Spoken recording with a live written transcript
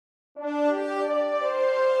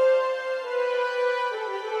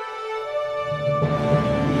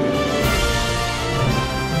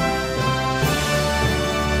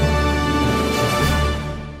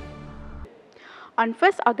On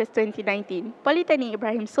 1st August 2019, Polytechnic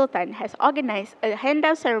Ibrahim Sultan has organized a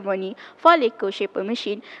handout ceremony for Lekor Shaper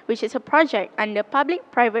machine, which is a project under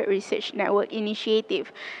Public-Private Research Network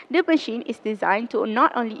initiative. The machine is designed to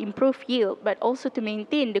not only improve yield but also to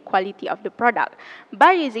maintain the quality of the product.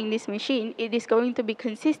 By using this machine, it is going to be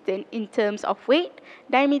consistent in terms of weight,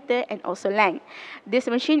 diameter and also length. This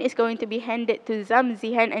machine is going to be handed to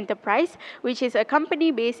Zamzihan Enterprise, which is a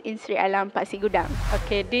company based in Sri Alam, Pasir Gudang.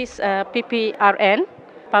 Okay, this Pprn,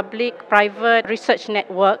 Public-Private Research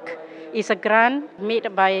Network, is a grant made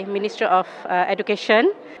by Ministry of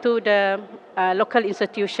Education to the local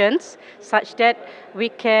institutions such that we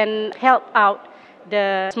can help out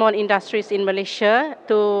the small industries in Malaysia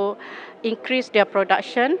to increase their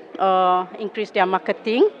production or increase their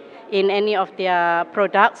marketing in any of their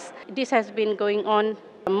products. This has been going on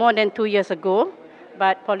more than 2 years ago.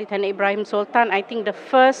 But Polytechnic Ibrahim Sultan, I think the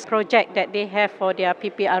first project that they have for their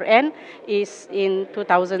Pprn is in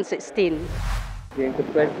 2016.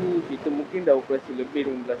 Enterprise ni kita mungkin dah operasi lebih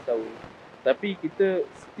 15 tahun. Tapi kita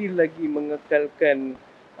still lagi mengekalkan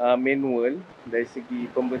manual dari segi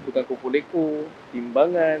pembentukan kumpul lekor,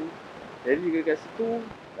 timbangan. Jadi dekat situ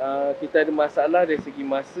kita ada masalah dari segi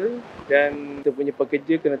masa dan kita punya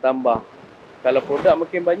pekerja kena tambah. Kalau produk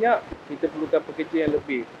makin banyak, kita perlukan pekerja yang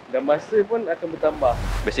lebih dan masa pun akan bertambah.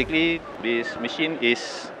 Basically, this machine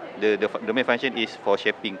is the main function is for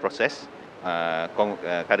shaping process.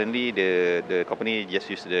 Currently, the company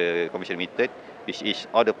just use the commercial method, which is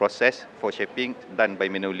all the process for shaping done by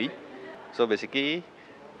manually. So basically,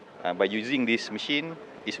 by using this machine,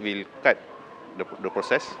 it will cut the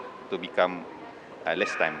process to become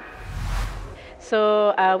less time.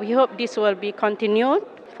 So we hope this will be continued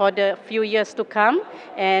for the few years to come.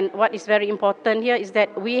 And what is very important here is that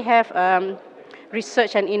we have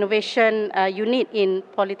research and innovation unit in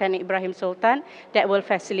Polytechnic Ibrahim Sultan that will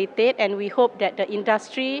facilitate, and we hope that the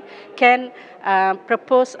industry can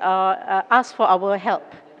propose or ask for our help,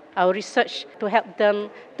 our research to help them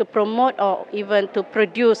to promote or even to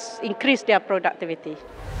produce, increase their productivity.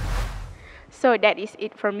 So that is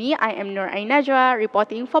it from me. I am Nur Ainajwa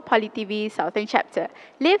reporting for Poli TV Southern Chapter.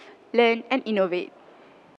 Live, learn and innovate.